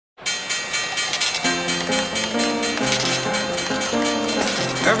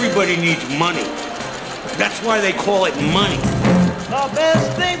Everybody needs money. That's why they call it money. The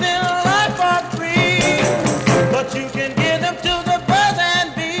best things in life are free, but you can give them to the birds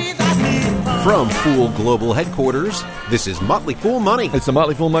and bees. From Fool Global Headquarters, this is Motley Fool Money. It's the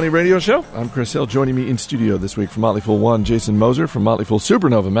Motley Fool Money Radio Show. I'm Chris Hill. Joining me in studio this week from Motley Fool One, Jason Moser. From Motley Fool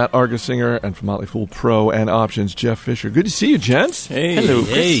Supernova, Matt Argersinger. And from Motley Fool Pro and Options, Jeff Fisher. Good to see you, gents. Hey. Hello.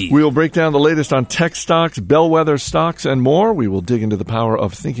 Hey. We'll break down the latest on tech stocks, bellwether stocks, and more. We will dig into the power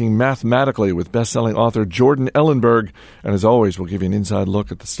of thinking mathematically with best-selling author Jordan Ellenberg. And as always, we'll give you an inside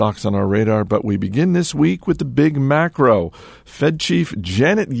look at the stocks on our radar. But we begin this week with the big macro. Fed Chief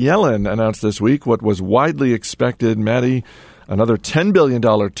Janet Yellen announced this week what was widely expected. Maddie, another $10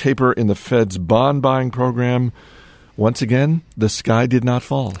 billion taper in the Fed's bond buying program. Once again, the sky did not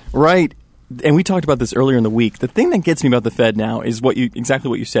fall. Right. And we talked about this earlier in the week. The thing that gets me about the Fed now is exactly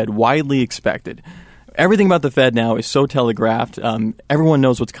what you said, widely expected. Everything about the Fed now is so telegraphed. Everyone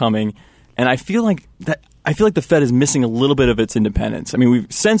knows what's coming. And I feel like the Fed is missing a little bit of its independence. I mean,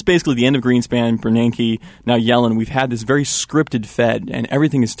 we've since basically the end of Greenspan, Bernanke, now Yellen, we've had this very scripted Fed, and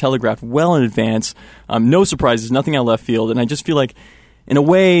everything is telegraphed well in advance. No surprises, nothing out of left field. And I just feel like, in a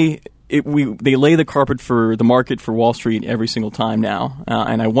way, they lay the carpet for the market for Wall Street every single time now.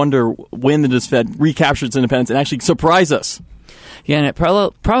 And I wonder when this Fed recaptures its independence and actually surprise us. Yeah, and it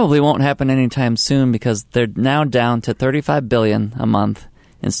probably won't happen anytime soon because they're now down to $35 billion a month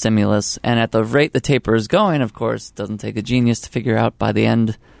in stimulus, and at the rate the taper is going, of course, it doesn't take a genius to figure out by the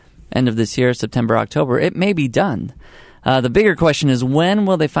end of this year, September, October, it may be done. The bigger question is when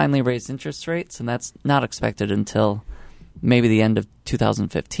will they finally raise interest rates, and that's not expected until maybe the end of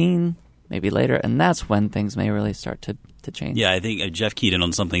 2015, maybe later, and that's when things may really start to change. Yeah, I think Jeff keyed in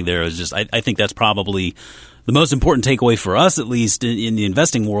on something there. I think that's probably the most important takeaway for us, at least in the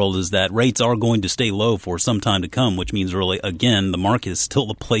investing world, is that rates are going to stay low for some time to come, which means really, again, the market is still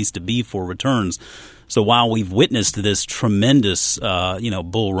the place to be for returns. So while we've witnessed this tremendous,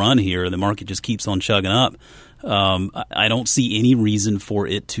 bull run here, the market just keeps on chugging up. I don't see any reason for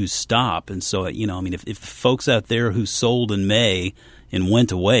it to stop. And so, if the folks out there who sold in May and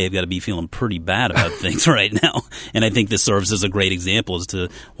went away have got to be feeling pretty bad about things right now. And I think this serves as a great example as to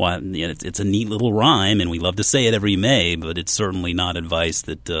why it's a neat little rhyme, and we love to say it every May, but it's certainly not advice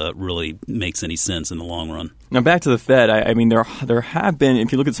that really makes any sense in the long run. Now, back to the Fed, I mean, there have been,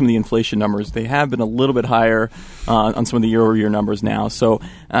 if you look at some of the inflation numbers, they have been a little bit higher on some of the year-over-year numbers now. So,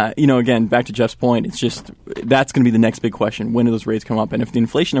 again, back to Jeff's point, it's just that's going to be the next big question. When do those rates come up? And if the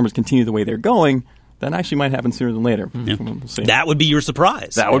inflation numbers continue the way they're going, that actually might happen sooner than later. Yeah. We'll see. That would be your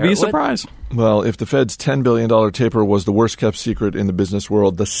surprise. That would be a surprise. Well, if the Fed's $10 billion taper was the worst-kept secret in the business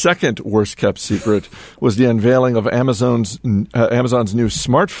world, the second worst-kept secret was the unveiling of Amazon's new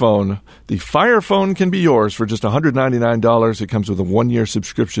smartphone. The Fire Phone can be yours for just $199. It comes with a one-year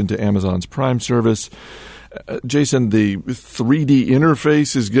subscription to Amazon's Prime service. Jason, the 3D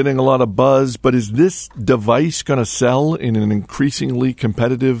interface is getting a lot of buzz, but is this device going to sell in an increasingly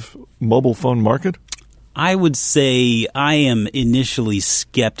competitive mobile phone market? I would say I am initially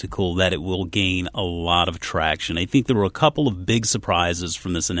skeptical that it will gain a lot of traction. I think there were a couple of big surprises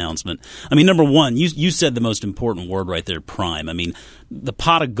from this announcement. I mean, number one, you said the most important word right there, Prime. I mean, the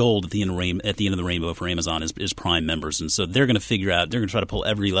pot of gold at the end of the rainbow for Amazon is Prime members, and so they're going to figure out, they're going to try to pull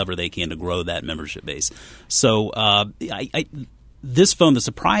every lever they can to grow that membership base. So this phone, the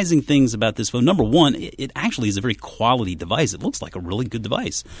surprising things about this phone, number one, it actually is a very quality device. It looks like a really good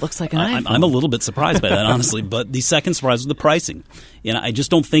device. Looks like an iPhone. I'm a little bit surprised by that, honestly. But the second surprise was the pricing. And I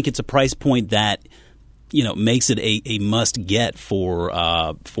just don't think it's a price point that makes it a must get for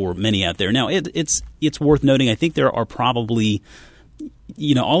many out there. Now, it's worth noting. I think there are probably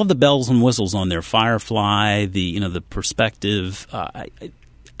all of the bells and whistles on there. Firefly, the perspective.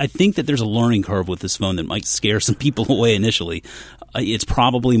 I think that there's a learning curve with this phone that might scare some people away initially. It's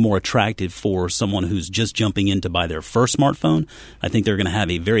probably more attractive for someone who's just jumping in to buy their first smartphone. I think they're going to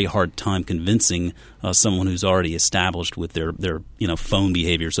have a very hard time convincing someone who's already established with their phone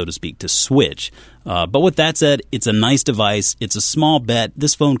behavior, so to speak, to switch. But with that said, it's a nice device. It's a small bet.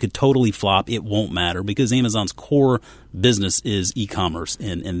 This phone could totally flop. It won't matter because Amazon's core business is e-commerce,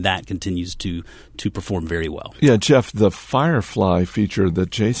 and that continues to perform very well. Yeah, Jeff, the Firefly feature that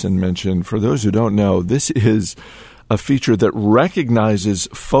Jason mentioned, for those who don't know, this is a feature that recognizes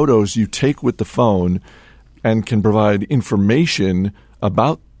photos you take with the phone and can provide information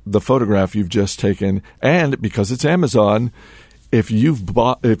about the photograph you've just taken. And because it's Amazon, if you've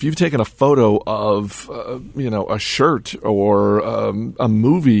taken a photo of a shirt or a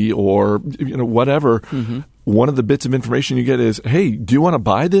movie or whatever, one of the bits of information you get is, hey, do you want to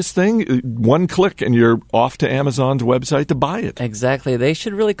buy this thing? One click and you're off to Amazon's website to buy it. Exactly. They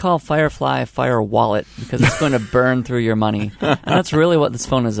should really call Firefly Fire Wallet because it's going to burn through your money. And that's really what this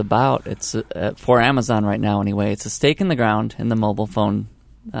phone is about. It's for Amazon right now anyway. It's a stake in the ground in the mobile phone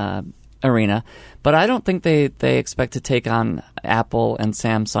arena. But I don't think they expect to take on Apple and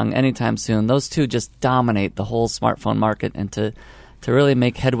Samsung anytime soon. Those two just dominate the whole smartphone market, and to really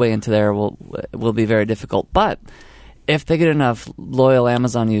make headway into there will be very difficult. But if they get enough loyal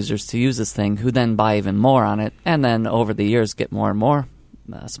Amazon users to use this thing, who then buy even more on it, and then over the years get more and more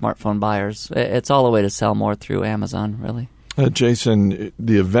smartphone buyers, it's all a way to sell more through Amazon, really. Jason,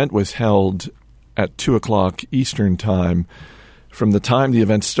 the event was held at 2 o'clock Eastern Time. From the time the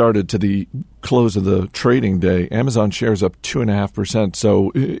event started to the close of the trading day, Amazon shares up 2.5%.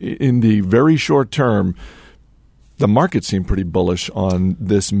 So in the very short term, the market seemed pretty bullish on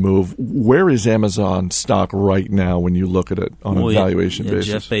this move. Where is Amazon stock right now when you look at it on a valuation basis?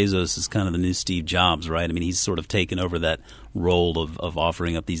 Jeff Bezos is kind of the new Steve Jobs, right? I mean, he's sort of taken over that role of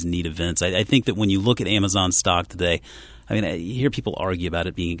offering up these neat events. I think that when you look at Amazon stock today, I mean, you hear people argue about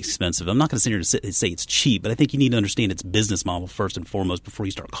it being expensive. I'm not going to sit here and say it's cheap, but I think you need to understand its business model first and foremost before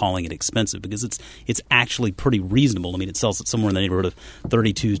you start calling it expensive, because it's actually pretty reasonable. I mean, it sells at somewhere in the neighborhood of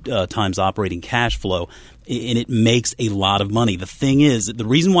 32 times operating cash flow, and it makes a lot of money. The thing is, the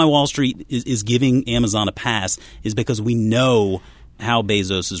reason why Wall Street is giving Amazon a pass is because we know how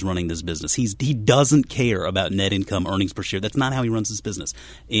Bezos is running this business. He doesn't care about net income, earnings per share. That's not how he runs his business.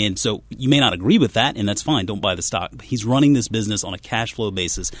 And so you may not agree with that, and that's fine. Don't buy the stock. But he's running this business on a cash flow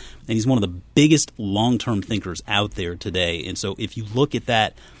basis, and he's one of the biggest long-term thinkers out there today. And so if you look at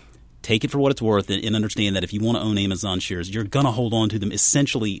that, take it for what it's worth, and understand that if you want to own Amazon shares, you're going to hold on to them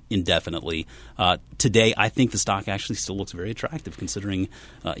essentially indefinitely. Today, I think the stock actually still looks very attractive, considering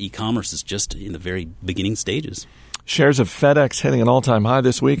e-commerce is just in the very beginning stages. Shares of FedEx hitting an all-time high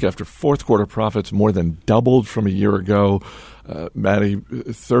this week after fourth quarter profits more than doubled from a year ago. Maddie,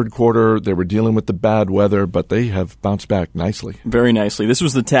 third quarter, they were dealing with the bad weather, but they have bounced back nicely. Very nicely. This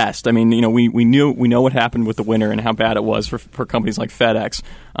was the test. I mean, we know what happened with the winter and how bad it was for companies like FedEx.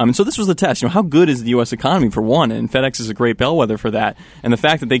 And so this was the test. How good is the U.S. economy, for one? And FedEx is a great bellwether for that. And the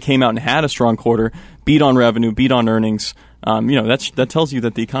fact that they came out and had a strong quarter, beat on revenue, beat on earnings, that tells you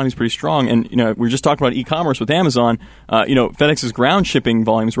that the economy is pretty strong. And we were just talking about e-commerce with Amazon. FedEx's ground shipping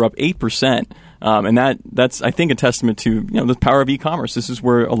volumes were up 8%, and that's I think a testament to the power of e-commerce. This is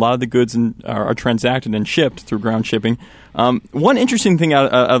where a lot of the goods are transacted and shipped through ground shipping. One interesting thing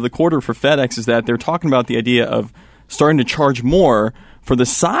out of the quarter for FedEx is that they're talking about the idea of starting to charge more for the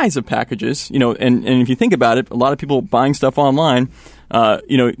size of packages. And if you think about it, a lot of people buying stuff online.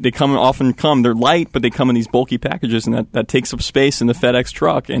 They often come, they're light, but they come in these bulky packages, and that takes up space in the FedEx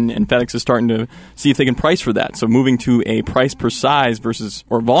truck, and FedEx is starting to see if they can price for that. So moving to a price per size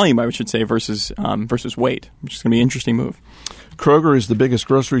or volume, I should say, versus weight, which is going to be an interesting move. Kroger is the biggest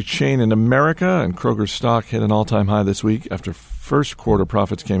grocery chain in America, and Kroger's stock hit an all-time high this week after first quarter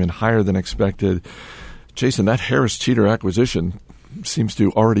profits came in higher than expected. Jason, that Harris Teeter acquisition seems to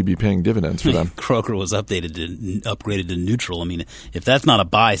already be paying dividends for them. Kroger was upgraded to neutral. I mean, if that's not a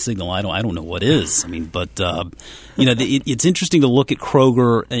buy signal, I don't know what is. I mean, but it's interesting to look at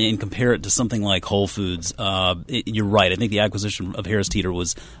Kroger and compare it to something like Whole Foods. You're right. I think the acquisition of Harris Teeter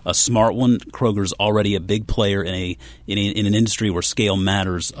was a smart one. Kroger's already a big player in an industry where scale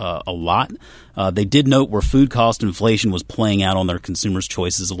matters a lot. They did note where food cost inflation was playing out on their consumers'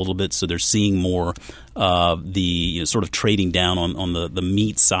 choices a little bit, so they're seeing more the sort of trading down on the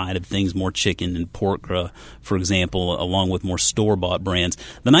meat side of things, more chicken and pork, for example, along with more store-bought brands.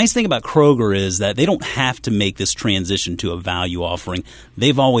 The nice thing about Kroger is that they don't have to make this transition to a value offering.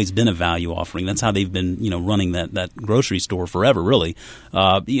 They've always been a value offering. That's how they've been running that grocery store forever, really.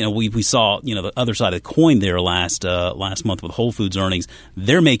 We saw the other side of the coin there last month with Whole Foods earnings.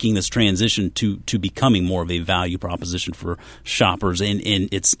 They're making this transition to becoming more of a value proposition for shoppers, and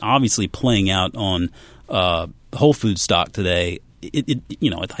it's obviously playing out on Whole Foods stock today.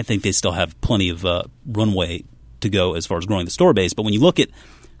 I think they still have plenty of runway to go as far as growing the store base. But when you look at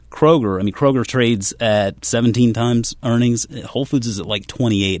Kroger, Kroger trades at 17 times earnings. Whole Foods is at like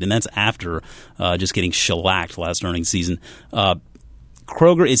 28, and that's after just getting shellacked last earnings season.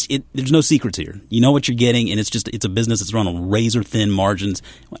 Kroger, there's no secrets here. You know what you're getting, and it's a business that's run on razor-thin margins.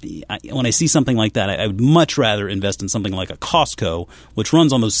 When I see something like that, I would much rather invest in something like a Costco, which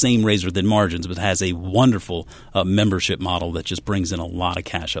runs on those same razor-thin margins, but has a wonderful membership model that just brings in a lot of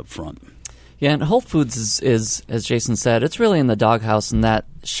cash up front. Yeah, and Whole Foods is, as Jason said, it's really in the doghouse, and that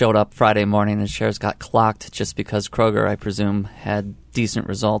showed up Friday morning, and shares got clocked just because Kroger, I presume, had decent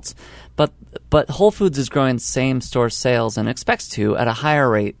results. But Whole Foods is growing same-store sales and expects to at a higher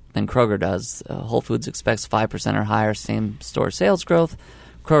rate than Kroger does. Whole Foods expects 5% or higher same-store sales growth.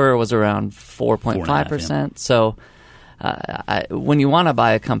 Kroger was around 4.5%. Yeah. So when you want to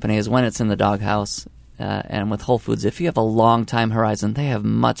buy a company is when it's in the doghouse. And with Whole Foods, if you have a long time horizon, they have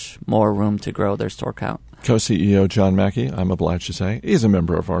much more room to grow their store count. Co-CEO John Mackey, I'm obliged to say, he's a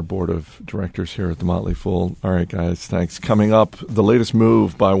member of our board of directors here at the Motley Fool. All right, guys, thanks. Coming up, the latest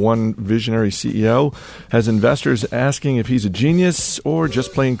move by one visionary CEO has investors asking if he's a genius or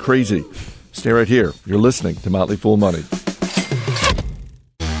just plain crazy. Stay right here. You're listening to Motley Fool Money.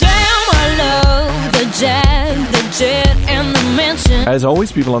 As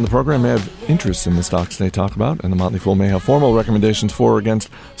always, people on the program have interests in the stocks they talk about, and the Motley Fool may have formal recommendations for or against,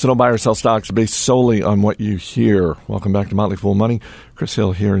 so don't buy or sell stocks based solely on what you hear. Welcome back to Motley Fool Money. Chris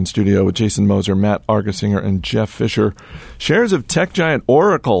Hill here in studio with Jason Moser, Matt Argersinger, and Jeff Fisher. Shares of tech giant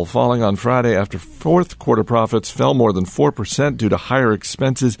Oracle falling on Friday after fourth quarter profits fell more than 4% due to higher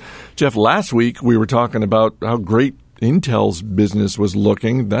expenses. Jeff, last week we were talking about how great Intel's business was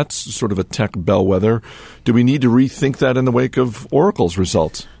looking. That's sort of a tech bellwether. Do we need to rethink that in the wake of Oracle's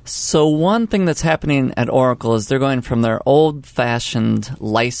results? So one thing that's happening at Oracle is they're going from their old-fashioned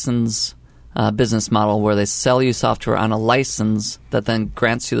license business model where they sell you software on a license that then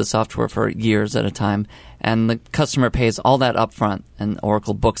grants you the software for years at a time, and the customer pays all that upfront, and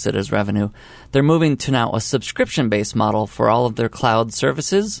Oracle books it as revenue. They're moving to now a subscription-based model for all of their cloud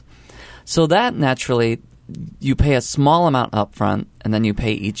services. So that naturally, you pay a small amount upfront, and then you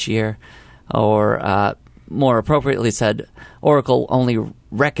pay each year. Or more appropriately said, Oracle only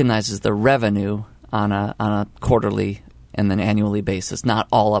recognizes the revenue on a quarterly and then annually basis, not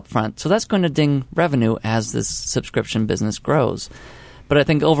all upfront. So that's going to ding revenue as this subscription business grows. But I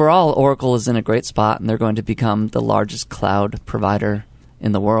think overall, Oracle is in a great spot, and they're going to become the largest cloud provider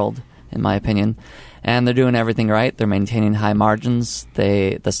in the world, in my opinion. And they're doing everything right. They're maintaining high margins.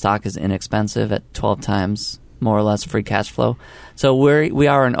 The stock is inexpensive at 12 times, more or less, free cash flow. So we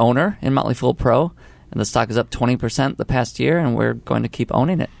are an owner in Motley Fool Pro, and the stock is up 20% the past year, and we're going to keep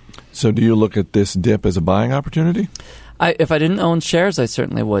owning it. So do you look at this dip as a buying opportunity? If I didn't own shares, I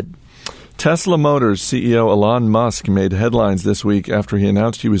certainly would. Tesla Motors CEO Elon Musk made headlines this week after he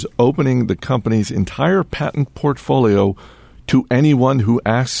announced he was opening the company's entire patent portfolio to anyone who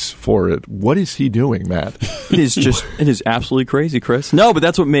asks for it. What is he doing, Matt? It is absolutely crazy, Chris. No, but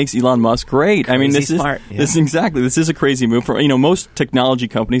that's what makes Elon Musk great. I mean, this is a crazy move for, most technology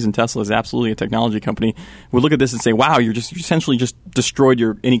companies, and Tesla is absolutely a technology company, would look at this and say, wow, you essentially just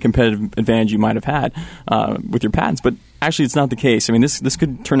destroyed any competitive advantage you might have had with your patents. But actually, it's not the case. I mean, this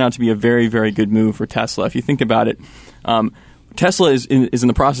could turn out to be a very, very good move for Tesla. If you think about it, Tesla is in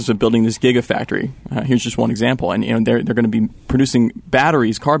the process of building this gigafactory. Here's just one example, and they're going to be producing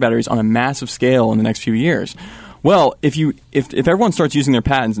car batteries on a massive scale in the next few years. Well, if everyone starts using their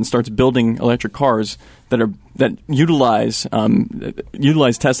patents and starts building electric cars that utilize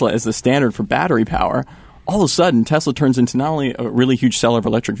Tesla as the standard for battery power, all of a sudden, Tesla turns into not only a really huge seller of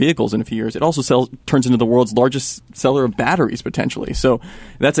electric vehicles in a few years, it also turns into the world's largest seller of batteries, potentially. So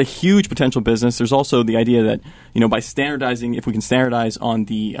that's a huge potential business. There's also the idea that, by standardizing, if we can standardize on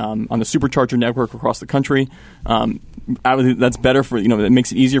the supercharger network across the country, that's better for, it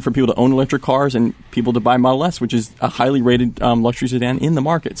makes it easier for people to own electric cars and people to buy Model S, which is a highly rated luxury sedan in the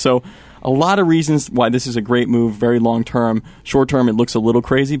market. So a lot of reasons why this is a great move, very long term. Short term, it looks a little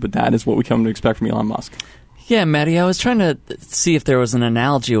crazy, but that is what we come to expect from Elon Musk. Yeah, Matty, I was trying to see if there was an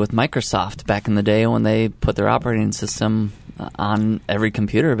analogy with Microsoft back in the day when they put their operating system on every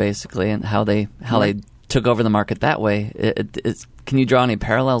computer, basically, and how they took over the market that way. Can you draw any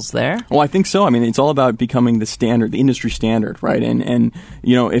parallels there? Well, I think so. I mean, it's all about becoming the standard, the industry standard, right? And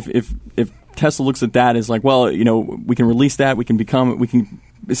if Tesla looks at that as like, well, we can release that, we can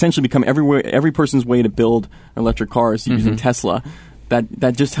essentially become every person's way to build electric cars using Tesla.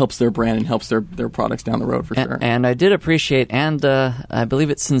 That just helps their brand and helps their products down the road for sure. And I did appreciate, and I believe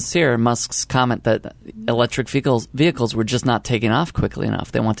it's sincere, Musk's comment that electric vehicles were just not taking off quickly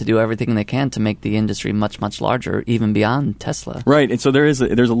enough. They want to do everything they can to make the industry much, much larger, even beyond Tesla. Right, and so there's a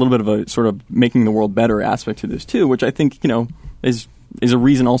little bit of a sort of making the world better aspect to this too, which I think is a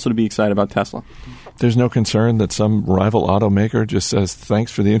reason also to be excited about Tesla. there's no concern that some rival automaker just says,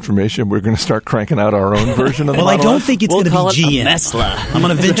 thanks for the information, we're going to start cranking out our own version of the Well, I Model don't S? think it's We'll going to be call it a GM. I'm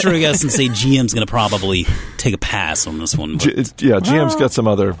going to venture a guess and say GM's going to probably take a pass on this one. But GM's got some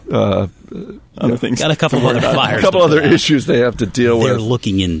other things. got a couple of other fires. a couple other issues they have to deal They're with.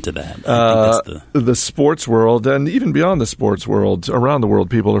 looking into that. I think that's The sports world, and even beyond the sports world, around the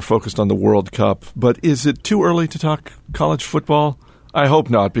world, people are focused on the World Cup. But is it too early to talk college football? I hope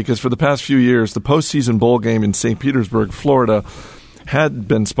not, because for the past few years, the postseason bowl game in St. Petersburg, Florida, had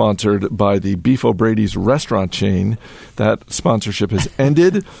been sponsored by the Beef O'Brady's restaurant chain. That sponsorship has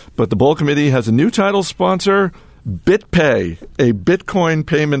ended, but the bowl committee has a new title sponsor, BitPay, a Bitcoin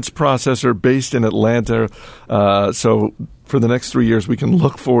payments processor based in Atlanta. So for the next 3 years, we can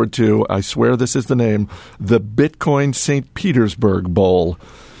look forward to, I swear this is the name, the Bitcoin St. Petersburg Bowl.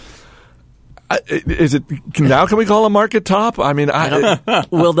 Is it now? Can we call a market top? I mean,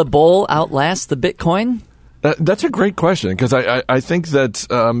 Will the bowl outlast the Bitcoin? That's a great question, because I think that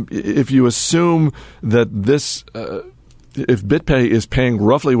if you assume that this, if BitPay is paying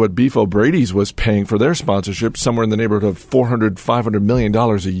roughly what Beef O'Brady's was paying for their sponsorship, somewhere in the neighborhood of $400-500 million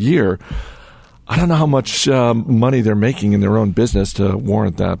a year, I don't know how much money they're making in their own business to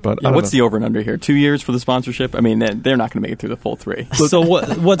warrant that. But what's the over and under here? 2 years for the sponsorship? I mean, they're not going to make it through the full 3. So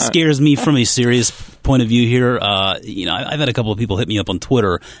what scares me from a serious point of view here, I've had a couple of people hit me up on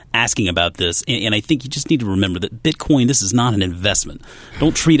Twitter asking about this, and I think you just need to remember that Bitcoin, this is not an investment.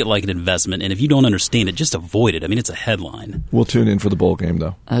 Don't treat it like an investment, and if you don't understand it, just avoid it. I mean, it's a headline. We'll tune in for the bowl game,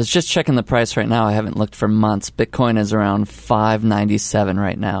 though. I was just checking the price right now. I haven't looked for months. Bitcoin is around $597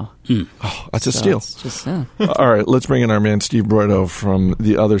 right now. Oh, that's a steal. It's just, yeah. All right, let's bring in our man Steve Broido from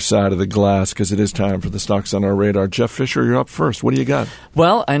the other side of the glass, because it is time for the stocks on our radar. Jeff Fisher, you're up first. What do you got?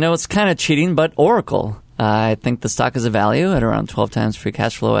 Well, I know it's kind of cheating, but Oracle. I think the stock is a value at around 12 times free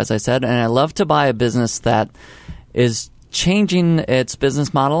cash flow, as I said, and I love to buy a business that is changing its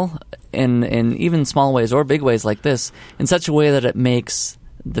business model in even small ways or big ways like this in such a way that it makes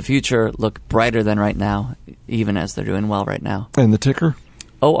the future look brighter than right now, even as they're doing well right now. And the ticker?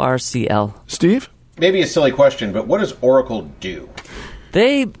 ORCL. Steve? Maybe a silly question, but what does Oracle do?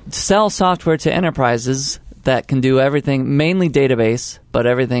 They sell software to enterprises that can do everything, mainly database, but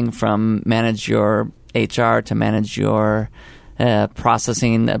everything from manage your HR to manage your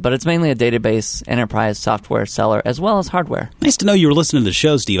processing. But it's mainly a database enterprise software seller as well as hardware. Nice to know you were listening to the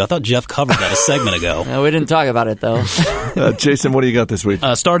show, Steve. I thought Jeff covered that a segment ago. We didn't talk about it, though. Jason, what do you got this week?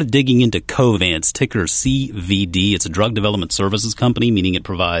 Started digging into Covance, ticker CVD. It's a drug development services company, meaning it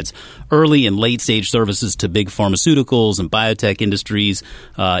provides early and late stage services to big pharmaceuticals and biotech industries,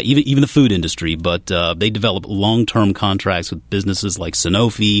 even the food industry. But they develop long-term contracts with businesses like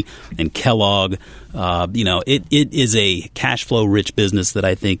Sanofi and Kellogg. It is a cash flow rich business that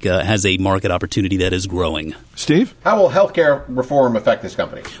I think has a market opportunity that is growing. Steve? How will healthcare reform affect this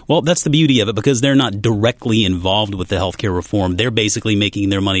company? Well, that's the beauty of it, because they're not directly involved with the healthcare reform. They're basically making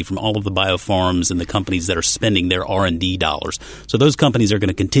their money from all of the biofarms and the companies that are spending their R&D dollars. So those companies are going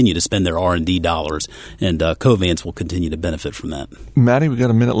to continue to spend their R&D dollars, and Covance will continue to benefit from that. Matty, we got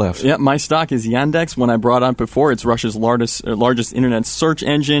a minute left. Yeah, my stock is Yandex. When I brought up before, it's Russia's largest internet search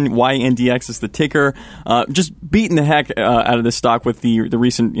engine. YNDX is the ticker. Just beating the heck out of this stock with the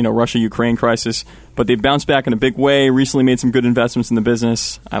recent Russia-Ukraine crisis. But they bounced back in a big way, recently made some good investments in the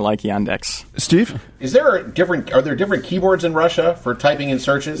business. I like Yandex. Steve? Are there different keyboards in Russia for typing in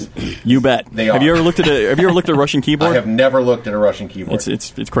searches? You bet. They are. Have you ever looked at a Russian keyboard? I have never looked at a Russian keyboard.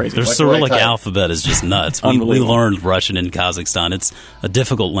 It's crazy. Their Cyrillic alphabet is just nuts. we learned Russian in Kazakhstan. It's a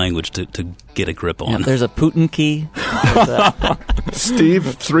difficult language to get a grip on. Yeah, there's a Putin key.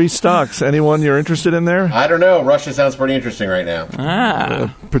 Steve, 3 stocks. Anyone you're interested in there? I don't know. Russia sounds pretty interesting right now.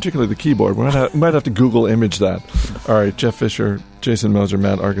 Particularly the keyboard. We might have to Google image that. All right, Jeff Fisher, Jason Moser,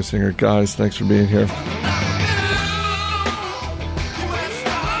 Matt Argersinger. Guys, thanks for being here.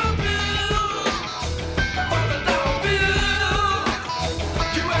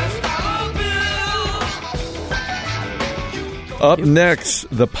 Up next,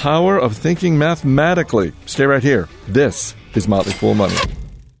 the power of thinking mathematically. Stay right here. This is Motley Fool Money.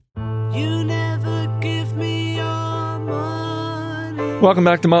 You never give me your money. Welcome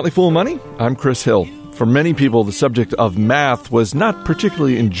back to Motley Fool Money. I'm Chris Hill. For many people, the subject of math was not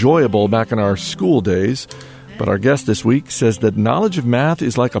particularly enjoyable back in our school days, but our guest this week says that knowledge of math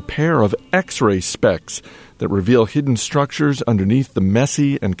is like a pair of X-ray specs that reveal hidden structures underneath the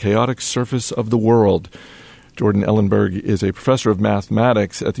messy and chaotic surface of the world. Jordan Ellenberg is a professor of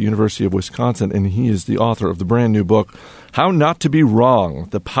mathematics at the University of Wisconsin, and he is the author of the brand new book, How Not to Be Wrong,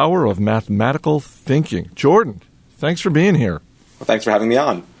 The Power of Mathematical Thinking. Jordan, thanks for being here. Well, thanks for having me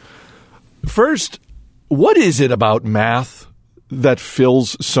on. First, What is it about math that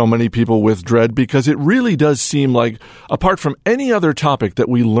fills so many people with dread? Because it really does seem like, apart from any other topic that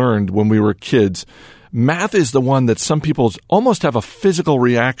we learned when we were kids, math is the one that some people almost have a physical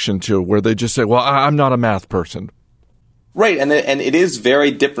reaction to, where they just say, well, I'm not a math person. Right, and it is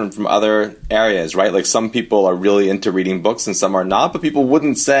very different from other areas, right? Like some people are really into reading books and some are not, but people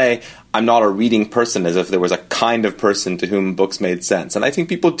wouldn't say, I'm not a reading person, as if there was a kind of person to whom books made sense. And I think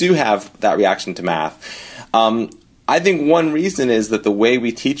people do have that reaction to math. I think one reason is that the way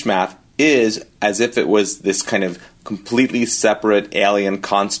we teach math is as if it was this kind of completely separate alien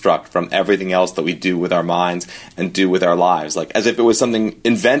construct from everything else that we do with our minds and do with our lives. Like as if it was something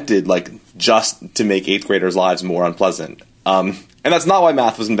invented, like just to make 8th graders' lives more unpleasant. And that's not why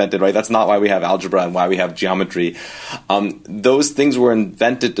math was invented, right? That's not why we have algebra and why we have geometry. Those things were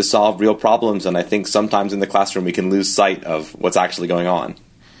invented to solve real problems, and I think sometimes in the classroom we can lose sight of what's actually going on.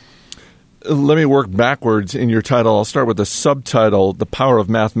 Let me work backwards in your title. I'll start with the subtitle, The Power of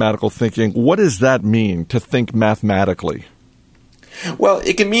Mathematical Thinking. What does that mean, to think mathematically? Well,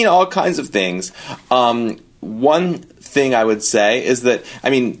 it can mean all kinds of things. One thing I would say is that,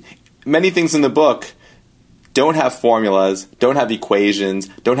 many things in the book don't have formulas, don't have equations,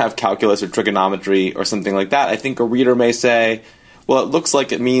 don't have calculus or trigonometry or something like that. I think a reader may say, well, it looks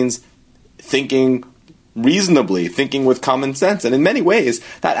like it means thinking reasonably, thinking with common sense. And in many ways,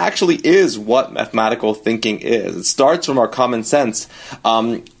 that actually is what mathematical thinking is. It starts from our common sense,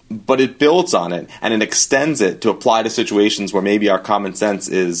 but it builds on it, and it extends it to apply to situations where maybe our common sense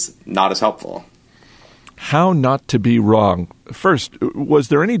is not as helpful. How not to be wrong. First, was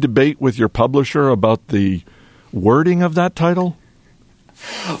there any debate with your publisher about the wording of that title?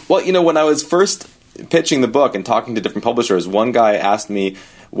 Well, when I was first pitching the book and talking to different publishers, one guy asked me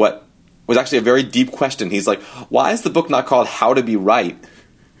what was actually a very deep question. He's like, why is the book not called How to Be Right?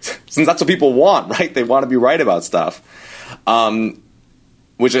 Since that's what people want, right? They want to be right about stuff.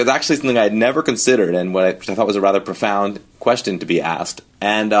 Which is actually something I had never considered, and which I thought was a rather profound question to be asked.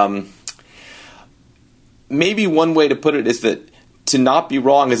 And maybe one way to put it is that to not be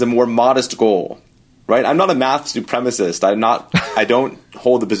wrong is a more modest goal, right? I'm not a math supremacist. I don't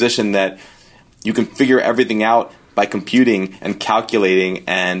hold the position that you can figure everything out by computing and calculating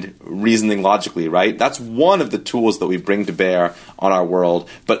and reasoning logically, right? That's one of the tools that we bring to bear on our world,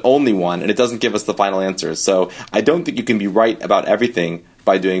 but only one, and it doesn't give us the final answer. So I don't think you can be right about everything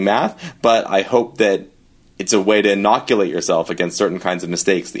by doing math, but I hope that it's a way to inoculate yourself against certain kinds of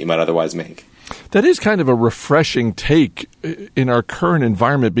mistakes that you might otherwise make. That is kind of a refreshing take in our current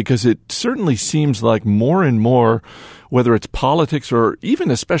environment, because it certainly seems like more and more, whether it's politics or even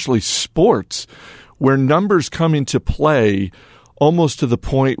especially sports, where numbers come into play almost to the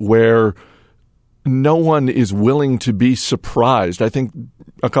point where no one is willing to be surprised. I think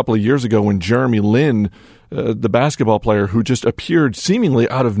a couple of years ago when Jeremy Lin, the basketball player who just appeared seemingly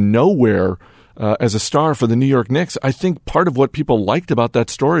out of nowhere as a star for the New York Knicks, I think part of what people liked about that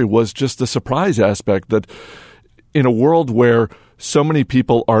story was just the surprise aspect, that in a world where so many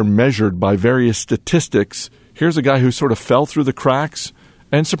people are measured by various statistics, here's a guy who sort of fell through the cracks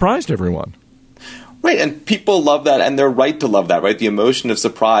and surprised everyone. Right, and people love that, and they're right to love that, right? The emotion of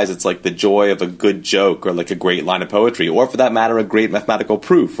surprise, it's like the joy of a good joke or like a great line of poetry, or for that matter, a great mathematical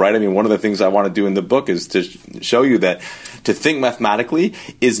proof, right? One of the things I want to do in the book is to show you that to think mathematically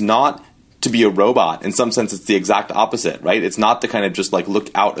is not to be a robot. In some sense, it's the exact opposite, right? It's not to kind of just like look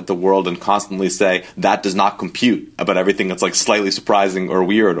out at the world and constantly say, that does not compute about everything that's like slightly surprising or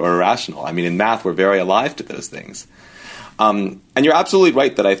weird or irrational. In math, we're very alive to those things. And you're absolutely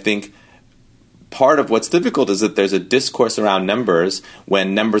right that I think part of what's difficult is that there's a discourse around numbers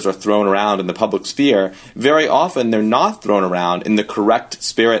when numbers are thrown around in the public sphere. Very often they're not thrown around in the correct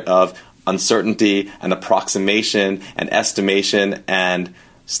spirit of uncertainty and approximation and estimation and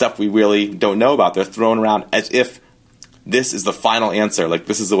stuff we really don't know about. They're thrown around as if this is the final answer, like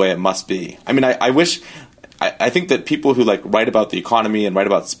this is the way it must be. I think that people who like write about the economy and write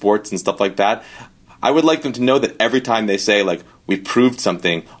about sports and stuff like that, I would like them to know that every time they say, like, we proved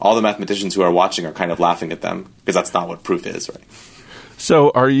something, all the mathematicians who are watching are kind of laughing at them, because that's not what proof is, right? So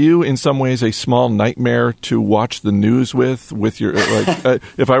are you in some ways a small nightmare to watch the news with your,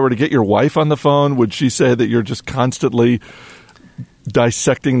 if I were to get your wife on the phone, would she say that you're just constantly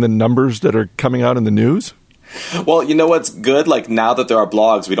dissecting the numbers that are coming out in the news? Well, you know what's good? Like, now that there are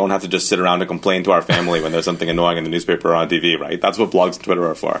blogs, we don't have to just sit around and complain to our family when there's something annoying in the newspaper or on TV, right? That's what blogs and Twitter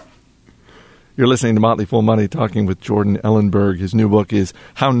are for. You're listening to Motley Fool Money, talking with Jordan Ellenberg. His new book is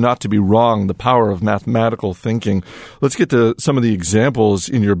How Not to Be Wrong, The Power of Mathematical Thinking. Let's get to some of the examples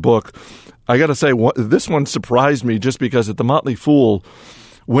in your book. I got to say, this one surprised me just because at the Motley Fool,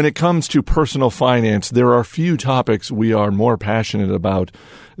 when it comes to personal finance, there are few topics we are more passionate about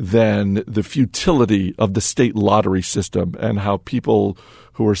than the futility of the state lottery system and how people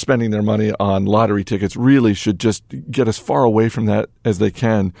who are spending their money on lottery tickets really should just get as far away from that as they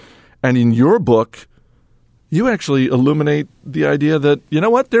can. And in your book, you actually illuminate the idea that, you know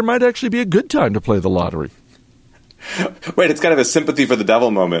what, there might actually be a good time to play the lottery. Right, it's kind of a sympathy for the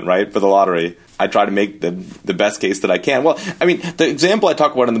devil moment, right, for the lottery. I try to make the best case that I can. Well, I mean, the example I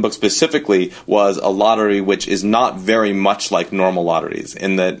talk about in the book specifically was a lottery which is not very much like normal lotteries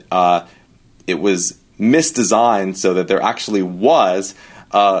in that it was misdesigned so that there actually was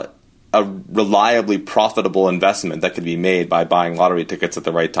a reliably profitable investment that could be made by buying lottery tickets at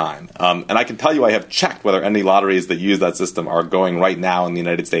the right time. And I can tell you I have checked whether any lotteries that use that system are going right now in the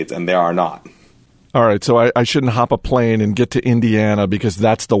United States, and there are not. All right, so I shouldn't hop a plane and get to Indiana because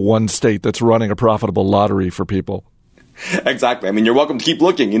that's the one state that's running a profitable lottery for people. Exactly. I mean, you're welcome to keep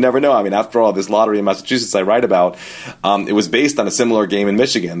looking. You never know. I mean, after all, this lottery in Massachusetts I write about, it was based on a similar game in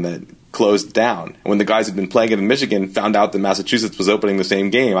Michigan that closed down. And when the guys who'd been playing it in Michigan found out that Massachusetts was opening the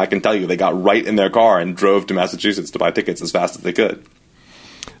same game, I can tell you they got right in their car and drove to Massachusetts to buy tickets as fast as they could.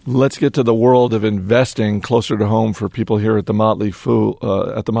 Let's get to the world of investing closer to home for people here at the Motley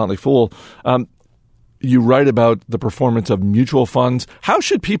Fool. You write about the performance of mutual funds. How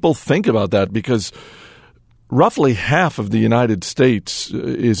should people think about that? Because roughly half of the United States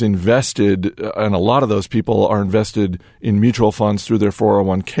is invested, and a lot of those people are invested in mutual funds through their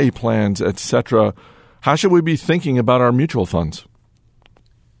 401k plans, etc. How should we be thinking about our mutual funds?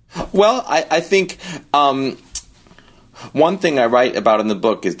 Well, I think one thing I write about in the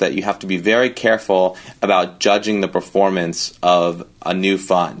book is that you have to be very careful about judging the performance of a new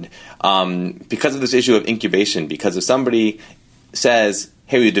fund because of this issue of incubation. Because if somebody says,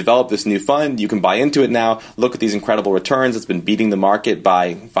 hey, we developed this new fund, you can buy into it now, look at these incredible returns, it's been beating the market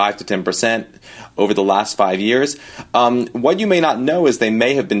by 5 to 10% over the last 5 years, what you may not know is they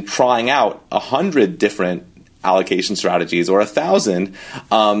may have been trying out 100 different allocation strategies or 1,000.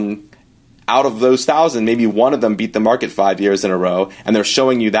 Out of those 1,000, maybe one of them beat the market 5 years in a row, and they're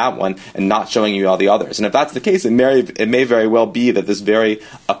showing you that one and not showing you all the others. And if that's the case, it may very well be that this very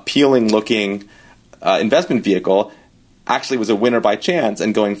appealing-looking investment vehicle actually was a winner by chance,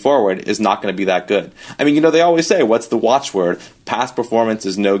 and going forward is not going to be that good. I mean, they always say, what's the watchword? Past performance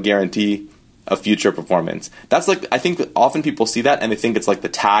is no guarantee of future performance. That's like, I think often people see that and they think it's like the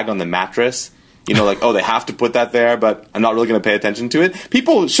tag on the mattress. Like, oh, they have to put that there, but I'm not really going to pay attention to it.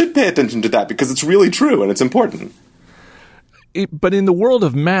 People should pay attention to that because it's really true and it's important. But in the world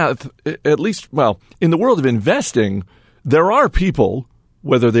of math, at least, in the world of investing, there are people,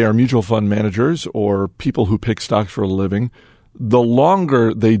 whether they are mutual fund managers or people who pick stocks for a living, the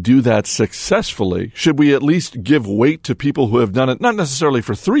longer they do that successfully, should we at least give weight to people who have done it, not necessarily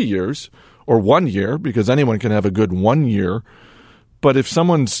for 3 years or 1 year, because anyone can have a good 1 year, but if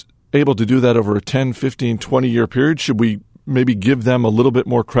someone's able to do that over a 10, 15, 20-year period, should we maybe give them a little bit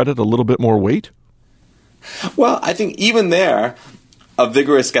more credit, a little bit more weight? Well, I think even there, a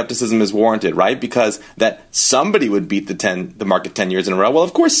vigorous skepticism is warranted, right? Because that somebody would beat the market 10 years in a row. Well,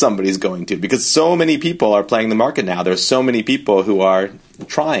 of course somebody's going to, because so many people are playing the market now. There's so many people who are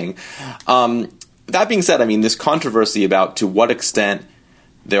trying. That being said, I mean, this controversy about to what extent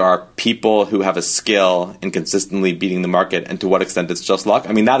there are people who have a skill in consistently beating the market and to what extent it's just luck.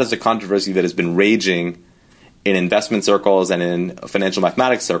 I mean, that is a controversy that has been raging in investment circles and in financial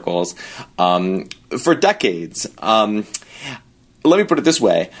mathematics circles for decades. Let me put it this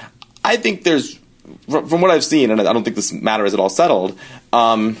way. I think there's, from what I've seen, and I don't think this matter is at all settled,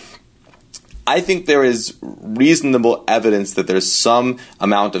 I think there is reasonable evidence that there's some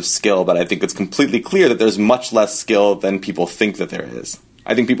amount of skill, but I think it's completely clear that there's much less skill than people think that there is.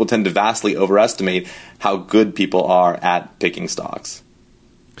 I think people tend to vastly overestimate how good people are at picking stocks.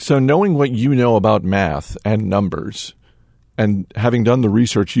 So knowing what you know about math and numbers, and having done the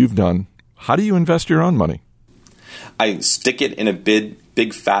research you've done, how do you invest your own money? I stick it in a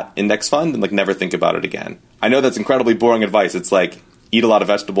big fat index fund and never think about it again. I know that's incredibly boring advice. It's like eat a lot of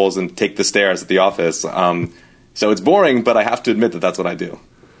vegetables and take the stairs at the office. So it's boring, but I have to admit that that's what I do.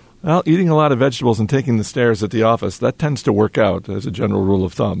 Well, eating a lot of vegetables and taking the stairs at the office, that tends to work out as a general rule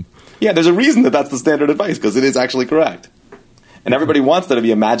of thumb. Yeah, there's a reason that that's the standard advice, because it is actually correct. And everybody wants that to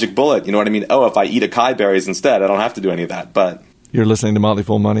be a magic bullet. You know what I mean? Oh, if I eat acai berries instead, I don't have to do any of that. But you're listening to Motley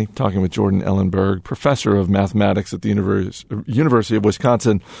Fool Money, talking with Jordan Ellenberg, professor of mathematics at the University of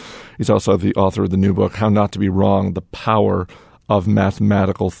Wisconsin. He's also the author of the new book, How Not to Be Wrong, The Power of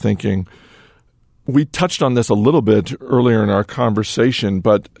Mathematical Thinking. we touched on this a little bit earlier in our conversation,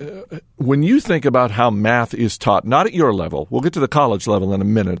 but when you think about how math is taught, not at your level, we'll get to the college level in a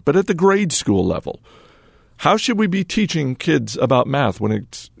minute, but at the grade school level, how should we be teaching kids about math when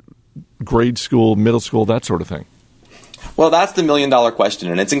it's grade school, middle school, that sort of thing? Well, that's the million-dollar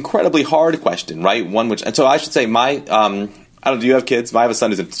question, and it's an incredibly hard question, right? And so I should say I don't know, do you have kids? I have a son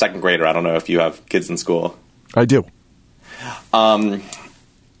who's a second grader. I don't know if you have kids in school. I do.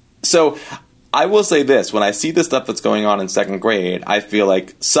 So I will say this. When I see the stuff that's going on in second grade, I feel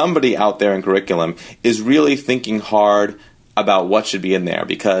like somebody out there in curriculum is really thinking hard about what should be in there,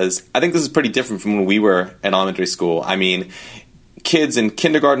 because I think this is pretty different from when we were in elementary school. I mean, kids in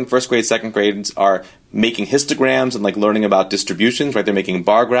kindergarten, first grade, second grades are making histograms and like learning about distributions, right? They're making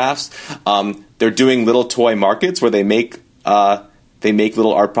bar graphs. They're doing little toy markets where they make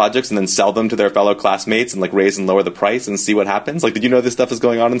little art projects and then sell them to their fellow classmates and like raise and lower the price and see what happens. Like, did you know this stuff is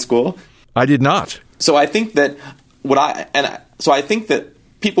going on in school? I did not. So I think that I think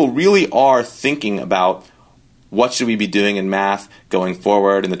that people really are thinking about what should we be doing in math going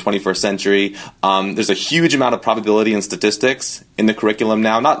forward in the 21st century. There's a huge amount of probability and statistics in the curriculum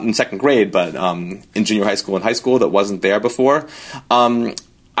now, not in second grade, but in junior high school and high school that wasn't there before.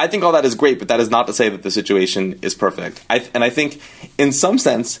 I think all that is great, but that is not to say that the situation is perfect. And I think in some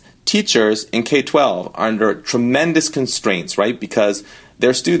sense, teachers in K-12 are under tremendous constraints, right? Because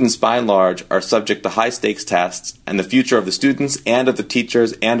their students, by and large, are subject to high-stakes tests, and the future of the students and of the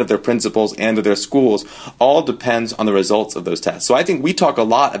teachers and of their principals and of their schools all depends on the results of those tests. So I think we talk a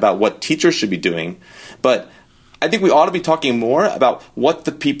lot about what teachers should be doing, but I think we ought to be talking more about what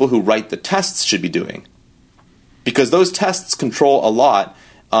the people who write the tests should be doing. Because those tests control a lot.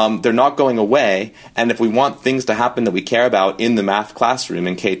 They're not going away, and if we want things to happen that we care about in the math classroom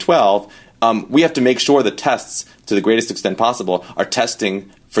in K-12, we have to make sure the tests, to the greatest extent possible, are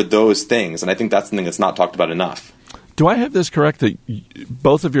testing for those things. And I think that's something that's not talked about enough. Do I have this correct that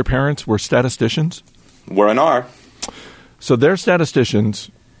both of your parents were statisticians? Were and are. So they're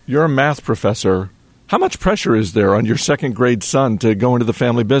statisticians. You're a math professor. How much pressure is there on your second grade son to go into the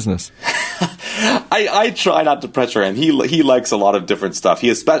family business? I try not to pressure him. He likes a lot of different stuff. He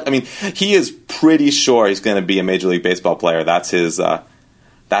is pretty sure he's going to be a Major League Baseball player. That's his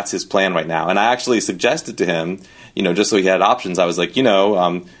plan right now. And I actually suggested to him, just so he had options, I was like, you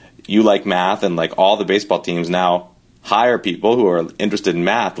like math, and like all the baseball teams now hire people who are interested in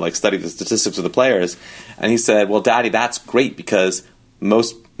math, like study the statistics of the players. And he said, well, Daddy, that's great because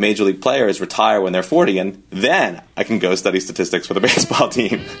most Major League players retire when they're 40, and then I can go study statistics for the baseball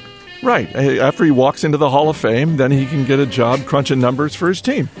team. Right. After he walks into the Hall of Fame, then he can get a job crunching numbers for his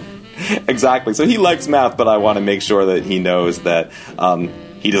team. Exactly. So he likes math, but I want to make sure that he knows that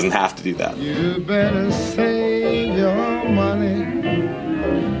he doesn't have to do that. You better save your money.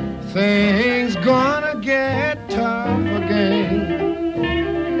 Things gonna get tough again.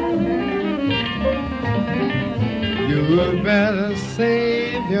 You better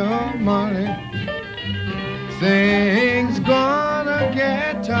save your money. Things gonna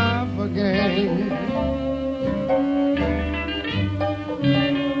get tough again.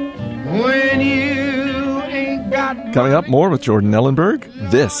 When you ain't got... Coming up, more with Jordan Ellenberg.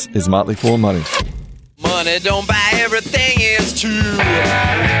 This is Motley Fool Money. Money don't buy everything, it's true.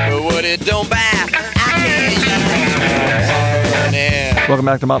 But what it don't buy, I can't use. Welcome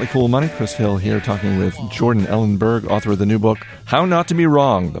back to Motley Fool Money. Chris Hill here talking with Jordan Ellenberg, author of the new book, How Not to Be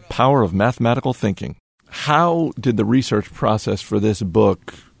Wrong, The Power of Mathematical Thinking. How did the research process for this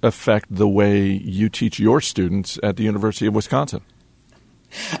book affect the way you teach your students at the University of Wisconsin?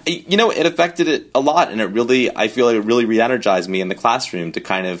 It affected it a lot, and I feel like it really re-energized me in the classroom to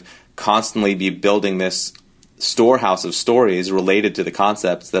kind of constantly be building this storehouse of stories related to the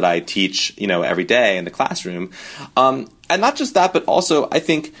concepts that I teach, every day in the classroom. And not just that, but also I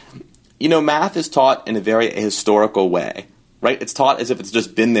think, math is taught in a very historical way, right? It's taught as if it's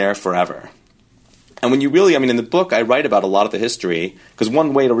just been there forever. And when you really, in the book, I write about a lot of the history, because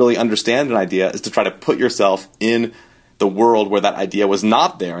one way to really understand an idea is to try to put yourself in the world where that idea was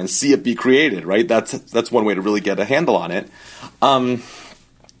not there and see it be created, right? That's one way to really get a handle on it. And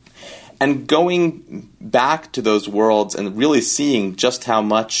going back to those worlds and really seeing just how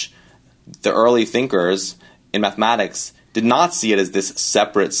much the early thinkers in mathematics did not see it as this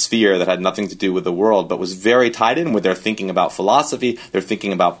separate sphere that had nothing to do with the world, but was very tied in with their thinking about philosophy, their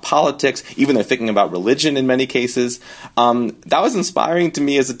thinking about politics, even their thinking about religion in many cases. That was inspiring to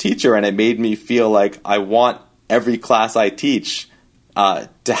me as a teacher, and it made me feel like I want every class I teach to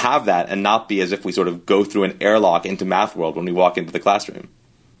have that and not be as if we sort of go through an airlock into math world when we walk into the classroom.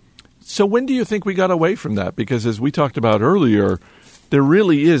 So when do you think we got away from that? Because as we talked about earlier, there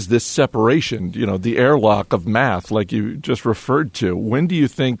really is this separation, the airlock of math, like you just referred to. When do you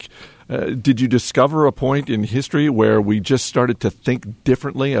think, did you discover a point in history where we just started to think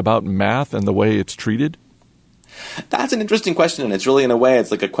differently about math and the way it's treated? That's an interesting question, and it's really, in a way,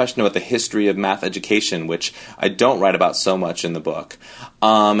 it's like a question about the history of math education, which I don't write about so much in the book.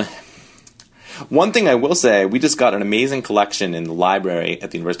 One thing I will say, we just got an amazing collection in the library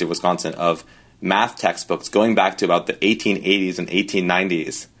at the University of Wisconsin of math textbooks going back to about the 1880s and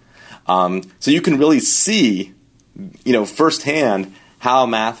 1890s. So you can really see, firsthand how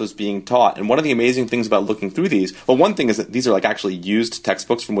math was being taught. And one of the amazing things about looking through these, well, one thing is that these are like actually used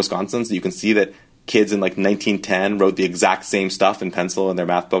textbooks from Wisconsin, so you can see that kids in like 1910 wrote the exact same stuff in pencil in their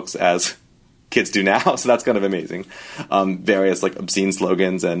math books as kids do now, so that's kind of amazing. Various like obscene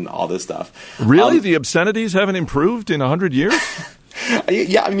slogans and all this stuff. Really? The obscenities haven't improved in 100 years?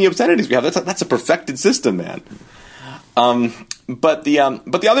 Yeah, the obscenities we have, that's a perfected system, man. But the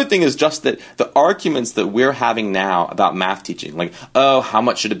other thing is just that the arguments that we're having now about math teaching, like, how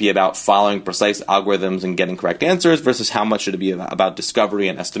much should it be about following precise algorithms and getting correct answers versus how much should it be about discovery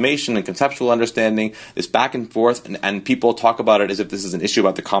and estimation and conceptual understanding, this back and forth, and people talk about it as if this is an issue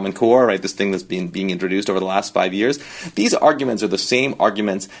about the Common Core, right, this thing that's being introduced over the last 5 years. These arguments are the same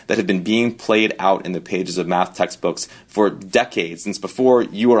arguments that have been being played out in the pages of math textbooks for decades, since before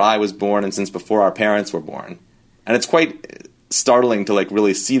you or I was born and since before our parents were born. And it's quite startling to like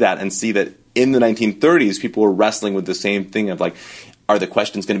really see that and see that in the 1930s people were wrestling with the same thing of like, are the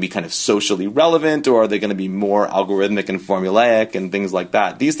questions going to be kind of socially relevant, or are they going to be more algorithmic and formulaic and things like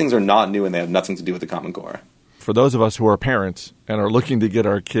that? These things are not new and they have nothing to do with the Common Core. For those of us who are parents and are looking to get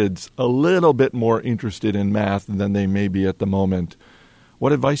our kids a little bit more interested in math than they may be at the moment,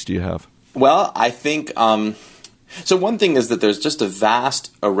 what advice do you have? Well, I think so one thing is that there's just a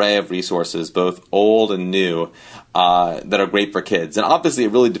vast array of resources, both old and new, that are great for kids. And obviously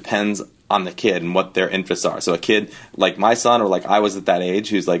it really depends on the kid and what their interests are. So a kid like my son, or like I was at that age,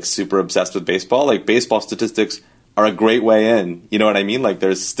 who's like super obsessed with baseball, like baseball statistics are a great way in. You know what I mean? Like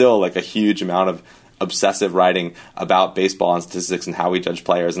there's still like a huge amount of obsessive writing about baseball and statistics and how we judge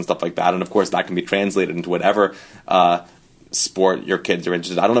players and stuff like that. And of course that can be translated into whatever sport your kids are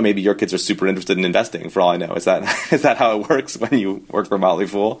interested in. I don't know, maybe your kids are super interested in investing, for all I know. Is that how it works when you work for Motley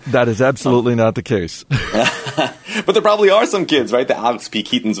Fool? That is absolutely not the case. But there probably are some kids, right? The Alex P.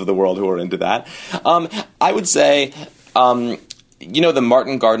 Keatons of the world who are into that. I would say, the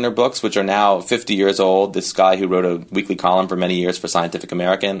Martin Gardner books, which are now 50 years old, this guy who wrote a weekly column for many years for Scientific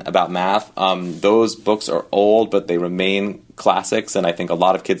American about math, those books are old, but they remain classics, and I think a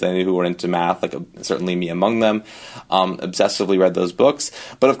lot of kids I knew who were into math, like certainly me among them, obsessively read those books.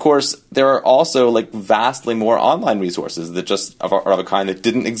 But of course, there are also like vastly more online resources that just are of a kind that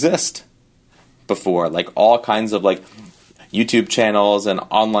didn't exist before, like all kinds of like YouTube channels and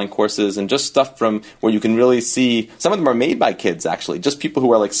online courses and just stuff from where you can really see, some of them are made by kids actually, just people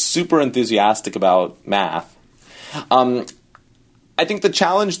who are like super enthusiastic about math. I think the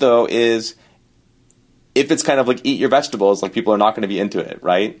challenge though is if it's kind of like eat your vegetables, like people are not going to be into it,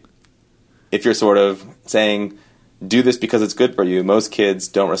 right? If you're sort of saying do this because it's good for you, most kids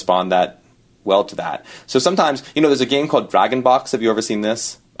don't respond that well to that. So sometimes, there's a game called Dragon Box. Have you ever seen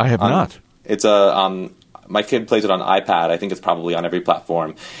this? I have not. It's my kid plays it on iPad. I think it's probably on every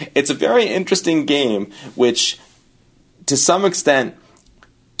platform. It's a very interesting game which, to some extent,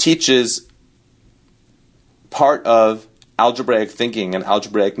 teaches part of algebraic thinking and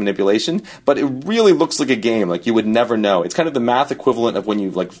algebraic manipulation, but it really looks like a game. Like you would never know. It's kind of the math equivalent of when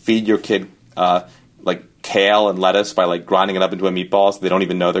you like feed your kid like kale and lettuce by like grinding it up into a meatball so they don't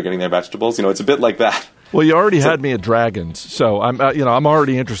even know they're getting their vegetables. It's a bit like that. Well, you already had me at dragons, so I'm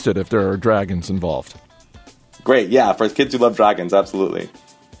already interested if there are dragons involved. Great, yeah, for kids who love dragons, absolutely.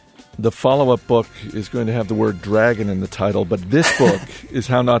 The follow-up book is going to have the word dragon in the title, but this book is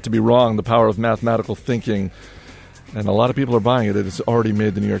How Not to Be Wrong, The Power of Mathematical Thinking, and a lot of people are buying it. It has already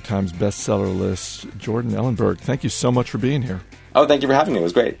made the New York Times bestseller list. Jordan Ellenberg, thank you so much for being here. Oh, thank you for having me. It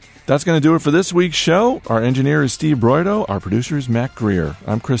was great. That's going to do it for this week's show. Our engineer is Steve Broido. Our producer is Matt Greer.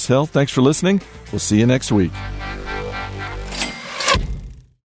 I'm Chris Hill. Thanks for listening. We'll see you next week.